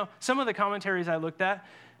 Now, some of the commentaries I looked at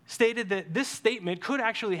stated that this statement could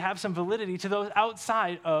actually have some validity to those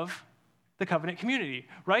outside of the covenant community,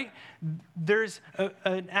 right? There's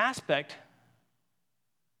an aspect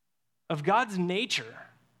of God's nature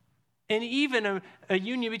and even a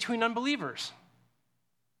union between unbelievers.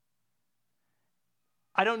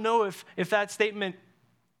 I don't know if that statement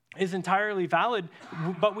is entirely valid,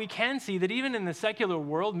 but we can see that even in the secular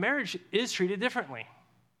world, marriage is treated differently.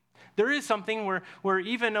 There is something where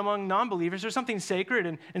even among non-believers, there's something sacred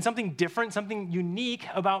and something different, something unique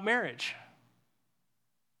about marriage.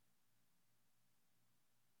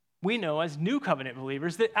 We know as new covenant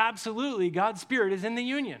believers that absolutely God's Spirit is in the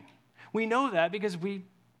union. We know that because we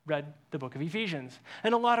read the book of Ephesians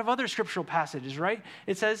and a lot of other scriptural passages, right?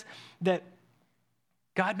 It says that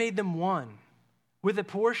God made them one with a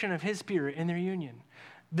portion of his Spirit in their union.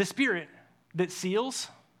 The Spirit that seals,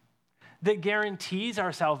 that guarantees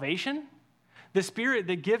our salvation, the Spirit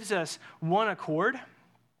that gives us one accord,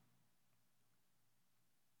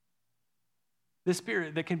 the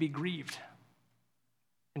Spirit that can be grieved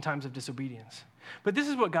in times of disobedience. But this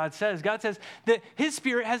is what God says. God says that his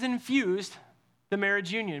Spirit has infused the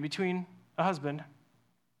marriage union between a husband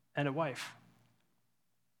and a wife.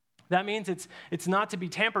 That means it's not to be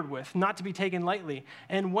tampered with, not to be taken lightly.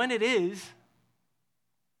 And when it is,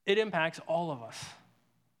 it impacts all of us.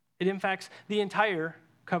 It impacts the entire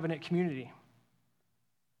covenant community.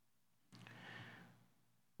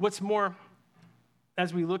 What's more,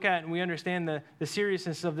 as we look at and we understand the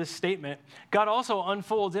seriousness of this statement, God also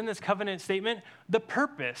unfolds in this covenant statement the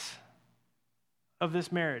purpose of this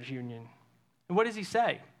marriage union. And what does he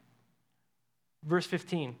say? Verse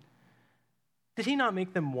 15. Did he not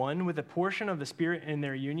make them one with a portion of the Spirit in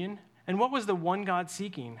their union? And what was the one God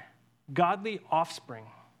seeking? Godly offspring.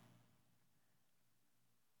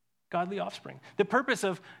 Godly offspring. The purpose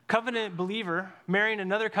of covenant believer marrying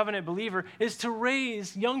another covenant believer is to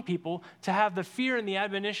raise young people to have the fear and the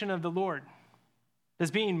admonition of the Lord. Does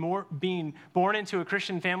being born into a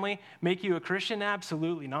Christian family make you a Christian?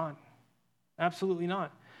 Absolutely not. Absolutely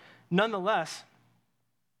not. Nonetheless,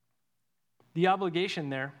 the obligation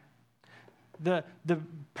there, the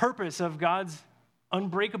purpose of God's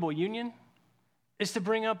unbreakable union is to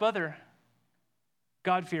bring up other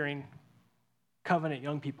God-fearing covenant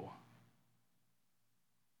young people.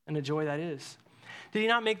 And the joy that is. Did he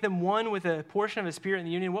not make them one with a portion of his spirit in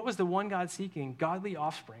the union? What was the one God seeking? Godly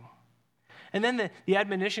offspring. And then the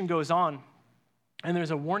admonition goes on, and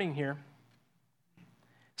there's a warning here.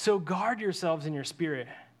 So guard yourselves in your spirit,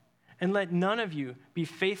 and let none of you be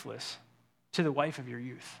faithless to the wife of your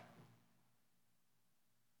youth.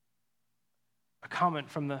 A comment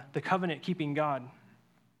from the covenant-keeping God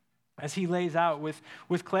as he lays out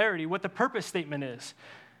with clarity what the purpose statement is.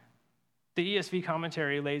 The ESV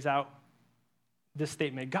commentary lays out this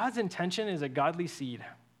statement. God's intention is a godly seed,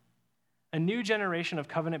 a new generation of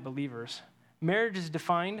covenant believers. Marriage is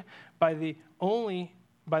defined by the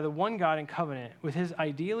one God in covenant with his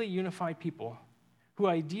ideally unified people who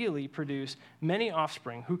ideally produce many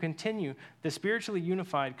offspring who continue the spiritually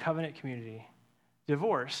unified covenant community.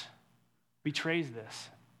 Divorce betrays this.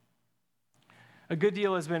 A good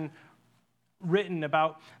deal has been written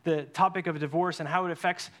about the topic of divorce and how it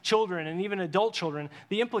affects children and even adult children.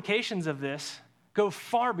 The implications of this go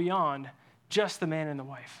far beyond just the man and the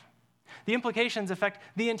wife. The implications affect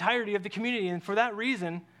the entirety of the community, and for that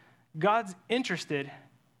reason, God's interested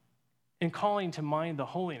in calling to mind the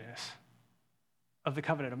holiness of the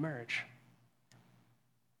covenant of marriage.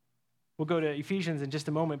 We'll go to Ephesians in just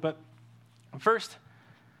a moment, but first,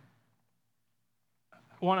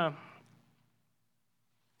 I want to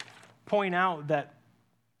point out that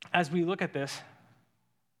as we look at this,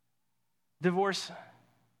 divorce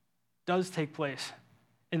does take place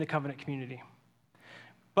in the covenant community,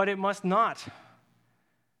 but it must not.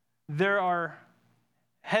 There are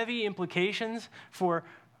heavy implications for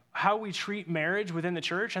how we treat marriage within the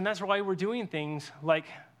church, and that's why we're doing things like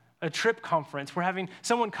a trip conference. We're having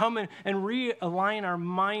someone come and realign our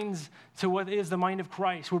minds to what is the mind of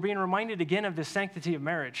Christ. We're being reminded again of the sanctity of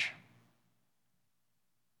marriage.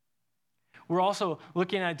 We're also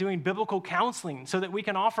looking at doing biblical counseling so that we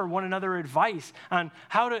can offer one another advice on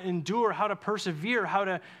how to endure, how to persevere, how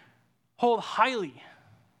to hold highly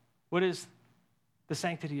what is the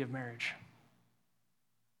sanctity of marriage.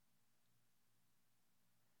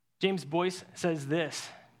 James Boyce says this,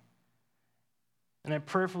 and I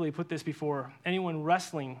prayerfully put this before anyone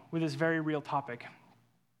wrestling with this very real topic.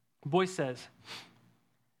 Boyce says,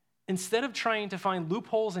 instead of trying to find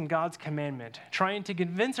loopholes in God's commandment, trying to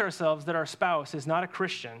convince ourselves that our spouse is not a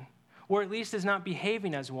Christian, or at least is not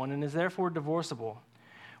behaving as one and is therefore divorceable,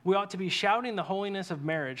 we ought to be shouting the holiness of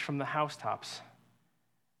marriage from the housetops.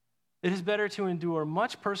 It is better to endure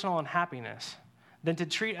much personal unhappiness than to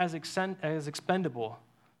treat as expendable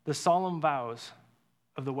the solemn vows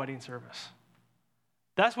of the wedding service.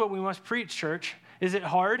 That's what we must preach, church. Is it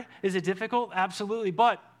hard? Is it difficult? Absolutely,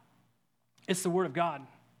 but it's the Word of God.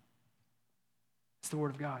 It's the Word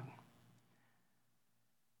of God.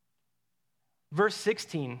 Verse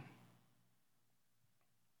 16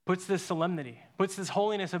 puts this solemnity, puts this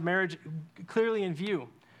holiness of marriage clearly in view.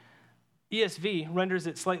 ESV renders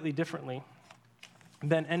it slightly differently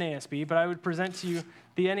than NASB, but I would present to you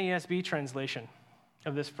the NASB translation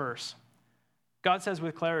of this verse. God says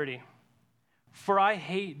with clarity, "For I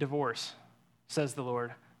hate divorce, says the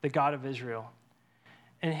Lord, the God of Israel,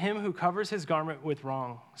 and him who covers his garment with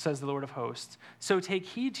wrong, says the Lord of hosts. So take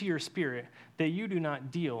heed to your spirit that you do not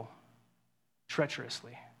deal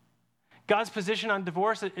treacherously." God's position on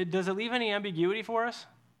divorce, does it leave any ambiguity for us?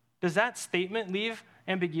 Does that statement leave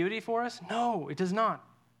ambiguity for us? No, it does not.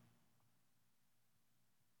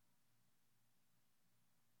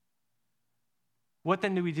 What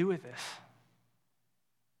then do we do with this?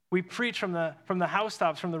 We preach from the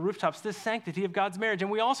housetops, from the rooftops, this sanctity of God's marriage.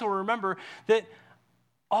 And we also remember that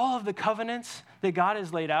all of the covenants that God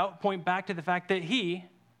has laid out point back to the fact that he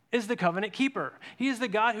is the covenant keeper. He is the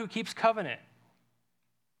God who keeps covenant.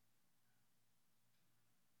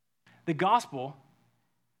 The gospel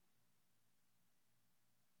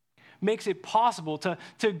makes it possible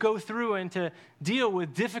to go through and to deal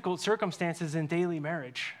with difficult circumstances in daily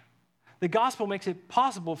marriage. The gospel makes it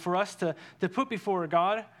possible for us to put before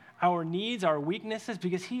God our needs, our weaknesses,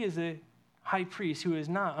 because he is a high priest who is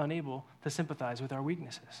not unable to sympathize with our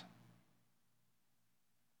weaknesses.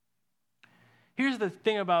 Here's the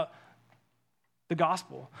thing about the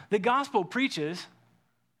gospel. The gospel preaches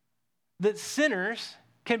that sinners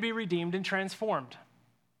can be redeemed and transformed.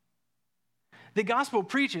 The gospel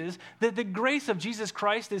preaches that the grace of Jesus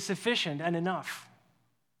Christ is sufficient and enough.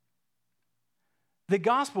 The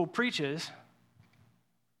gospel preaches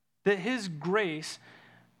that his grace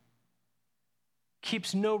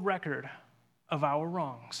keeps no record of our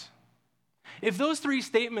wrongs. If those three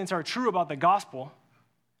statements are true about the gospel,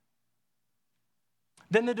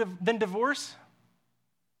 then divorce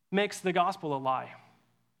makes the gospel a lie.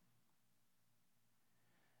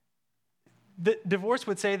 divorce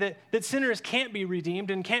would say that sinners can't be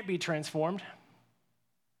redeemed and can't be transformed.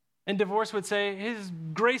 And divorce would say his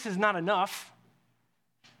grace is not enough.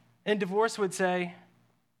 And divorce would say,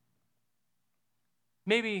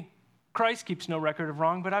 maybe Christ keeps no record of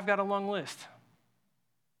wrong, but I've got a long list.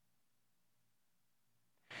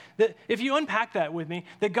 That if you unpack that with me,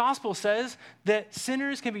 the gospel says that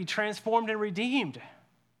sinners can be transformed and redeemed.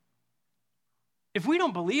 If we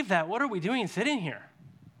don't believe that, what are we doing sitting here?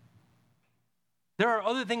 There are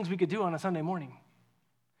other things we could do on a Sunday morning.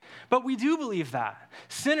 But we do believe that.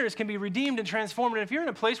 Sinners can be redeemed and transformed. And if you're in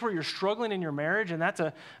a place where you're struggling in your marriage and that's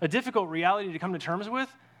a difficult reality to come to terms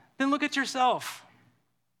with, then look at yourself.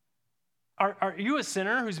 Are you a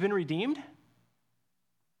sinner who's been redeemed?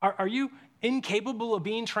 Are you incapable of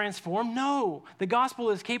being transformed? No. The gospel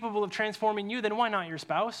is capable of transforming you. Then why not your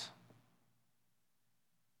spouse?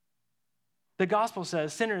 The gospel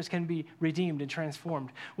says sinners can be redeemed and transformed.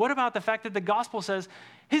 What about the fact that the gospel says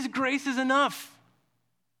his grace is enough?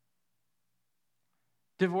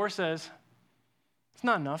 Divorce says it's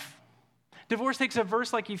not enough. Divorce takes a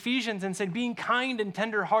verse like Ephesians and said, being kind and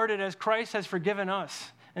tenderhearted as Christ has forgiven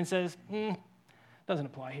us, and says, doesn't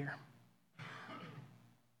apply here.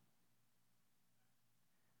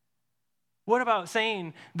 What about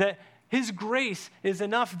saying that his grace is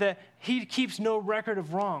enough, that he keeps no record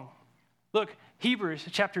of wrong? Look, Hebrews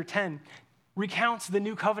chapter 10 recounts the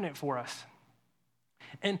new covenant for us.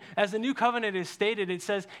 And as the new covenant is stated, it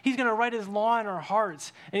says he's going to write his law in our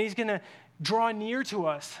hearts, and he's going to draw near to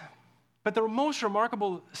us. But the most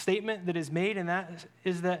remarkable statement that is made in that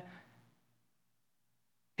is that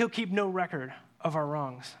he'll keep no record of our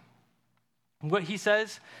wrongs. What he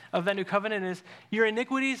says of that new covenant is, your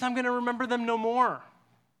iniquities, I'm going to remember them no more.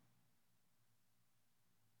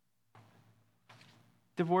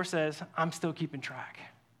 Divorce says, I'm still keeping track.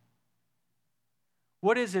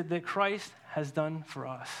 What is it that Christ has done for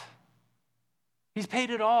us? He's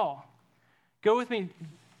paid it all. Go with me,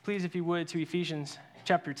 please, if you would, to Ephesians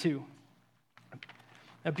chapter 2.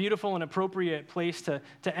 A beautiful and appropriate place to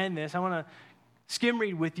end this. I want to skim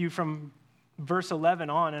read with you from verse 11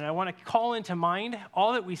 on, and I want to call into mind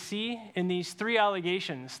all that we see in these three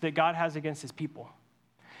allegations that God has against his people.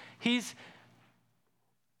 He's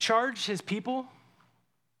charged his people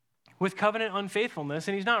with covenant unfaithfulness,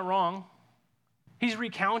 and he's not wrong. He's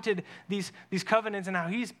recounted these covenants and how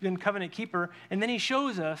he's been covenant keeper, and then he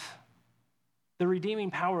shows us the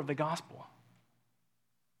redeeming power of the gospel.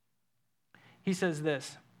 He says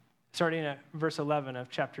this, starting at verse 11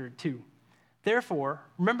 of chapter 2. Therefore,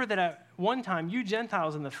 remember that at one time you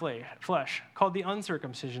Gentiles in the flesh, called the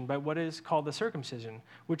uncircumcision by what is called the circumcision,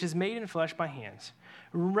 which is made in flesh by hands.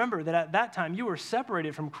 Remember that at that time you were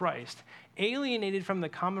separated from Christ, alienated from the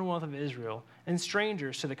commonwealth of Israel, and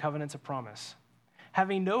strangers to the covenants of promise,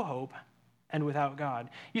 having no hope and without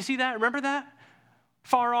God. You see that? Remember that?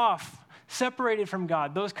 Far off, separated from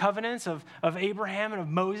God. Those covenants of Abraham and of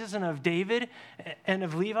Moses and of David and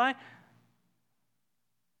of Levi,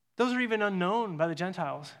 those are even unknown by the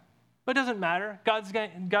Gentiles. But it doesn't matter.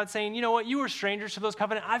 God's saying, you know what? You were strangers to those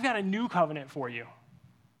covenants. I've got a new covenant for you.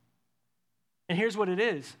 And here's what it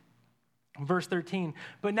is. Verse 13.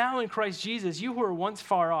 But now in Christ Jesus, you who were once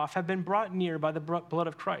far off have been brought near by the blood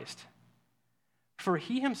of Christ. For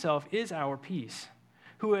he himself is our peace,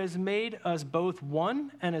 who has made us both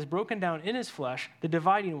one and has broken down in his flesh the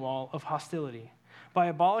dividing wall of hostility, by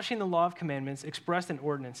abolishing the law of commandments expressed in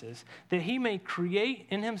ordinances, that he may create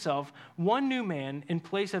in himself one new man in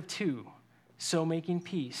place of two, so making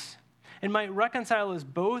peace, and might reconcile us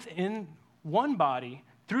both in one body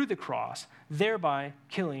through the cross, thereby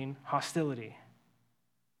killing hostility.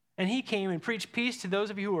 And he came and preached peace to those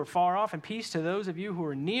of you who are far off and peace to those of you who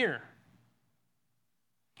are near.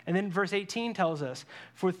 And then verse 18 tells us,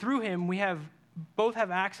 for through him we both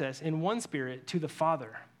have access in one spirit to the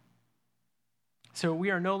Father. So we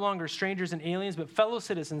are no longer strangers and aliens, but fellow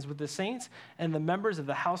citizens with the saints and the members of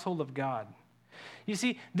the household of God. You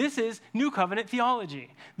see, this is new covenant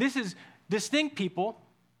theology. This is distinct people,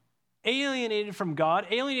 alienated from God,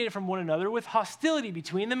 alienated from one another, with hostility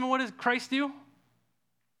between them. And what does Christ do?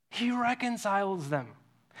 He reconciles them.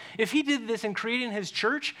 If he did this in creating his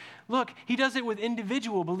church, look, he does it with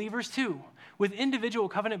individual believers too. With individual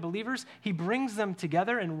covenant believers, he brings them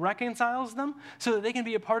together and reconciles them so that they can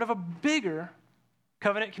be a part of a bigger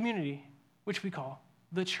covenant community, which we call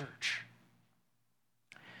the church.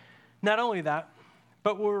 Not only that,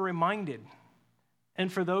 but we're reminded,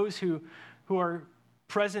 and for those who are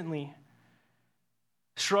presently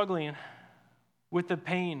struggling with the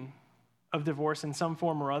pain of divorce in some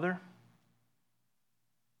form or other,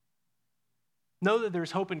 know that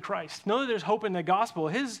there's hope in Christ. Know that there's hope in the gospel.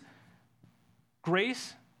 His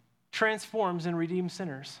Grace transforms and redeems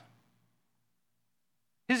sinners.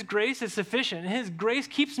 His grace is sufficient. His grace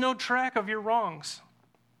keeps no track of your wrongs.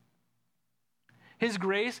 His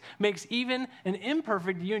grace makes even an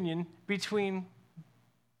imperfect union between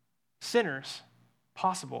sinners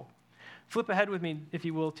possible. Flip ahead with me, if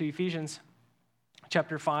you will, to Ephesians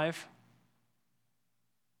chapter 5,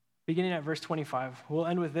 beginning at verse 25. We'll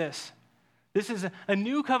end with this. This is a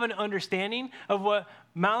new covenant understanding of what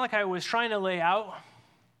Malachi was trying to lay out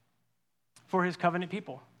for his covenant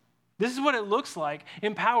people. This is what it looks like,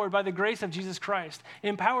 empowered by the grace of Jesus Christ,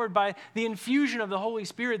 empowered by the infusion of the Holy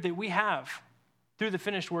Spirit that we have through the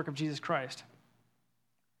finished work of Jesus Christ.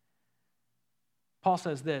 Paul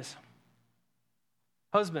says this,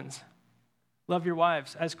 "Husbands, love your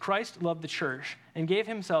wives as Christ loved the church and gave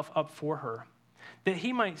himself up for her, that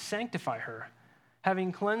he might sanctify her,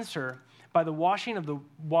 having cleansed her by the washing of the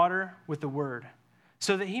water with the word,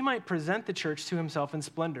 so that he might present the church to himself in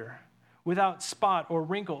splendor, without spot or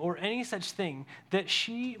wrinkle or any such thing, that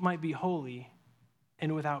she might be holy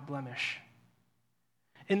and without blemish.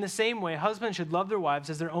 In the same way, husbands should love their wives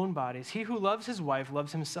as their own bodies. He who loves his wife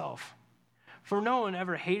loves himself. For no one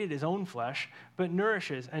ever hated his own flesh, but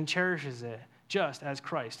nourishes and cherishes it, just as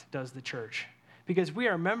Christ does the church, because we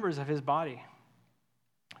are members of his body.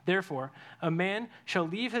 Therefore, a man shall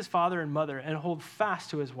leave his father and mother and hold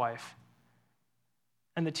fast to his wife,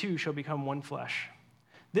 and the two shall become one flesh.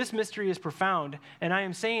 This mystery is profound, and I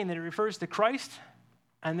am saying that it refers to Christ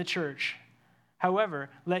and the church. However,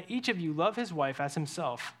 let each of you love his wife as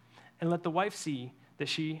himself, and let the wife see that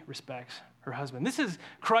she respects her husband." This is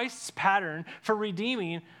Christ's pattern for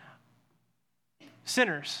redeeming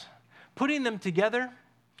sinners, putting them together,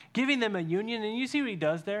 giving them a union, and you see what he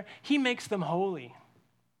does there? He makes them holy.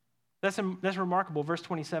 That's remarkable, verse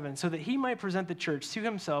 27, so that he might present the church to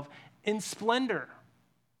himself in splendor,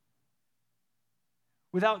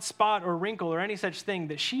 without spot or wrinkle or any such thing,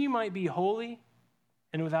 that she might be holy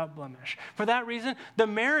and without blemish. For that reason, the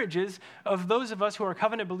marriages of those of us who are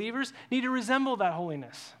covenant believers need to resemble that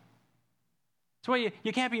holiness. That's why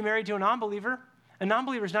you can't be married to a non-believer. A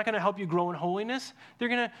non-believer is not going to help you grow in holiness. They're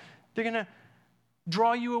going to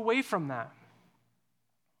draw you away from that.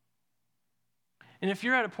 And if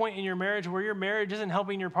you're at a point in your marriage where your marriage isn't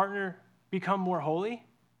helping your partner become more holy,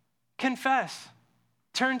 confess.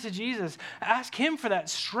 Turn to Jesus. Ask him for that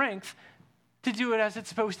strength to do it as it's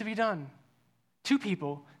supposed to be done. Two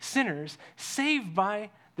people, sinners, saved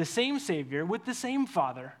by the same Savior with the same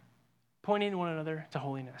Father, pointing one another to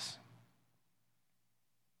holiness.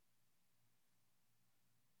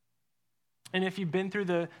 And if you've been through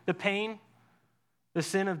the pain, the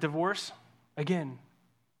sin of divorce, again,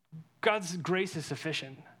 God's grace is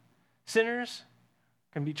sufficient. Sinners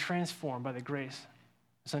can be transformed by the grace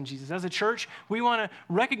of His Son Jesus. As a church, we want to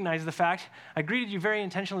recognize the fact, I greeted you very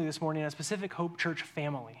intentionally this morning as Pacific Hope Church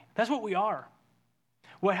family. That's what we are.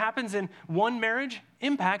 What happens in one marriage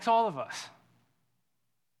impacts all of us.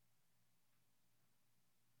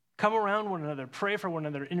 Come around one another, pray for one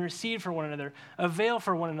another, intercede for one another, avail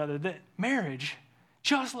for one another, that marriage,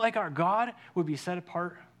 just like our God, would be set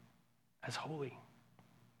apart as holy.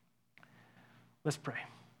 Let's pray.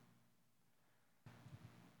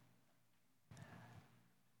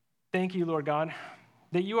 Thank you, Lord God,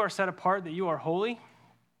 that you are set apart, that you are holy,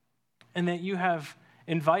 and that you have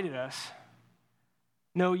invited us.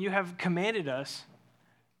 No, you have commanded us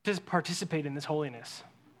to participate in this holiness.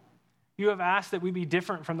 You have asked that we be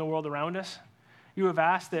different from the world around us. You have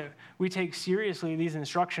asked that we take seriously these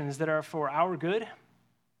instructions that are for our good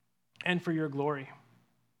and for your glory.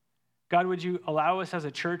 God, would you allow us as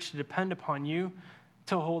a church to depend upon you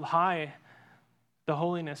to hold high the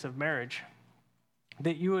holiness of marriage,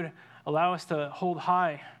 that you would allow us to hold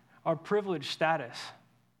high our privileged status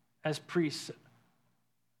as priests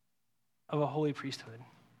of a holy priesthood.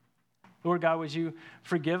 Lord God, would you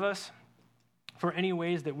forgive us for any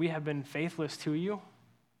ways that we have been faithless to you,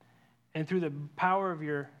 and through the power of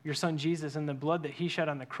your Son Jesus and the blood that he shed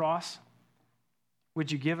on the cross,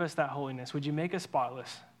 would you give us that holiness? Would you make us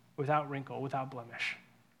spotless, without wrinkle, without blemish,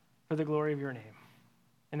 for the glory of your name?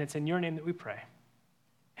 And it's in your name that we pray.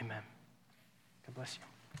 Amen. God bless you.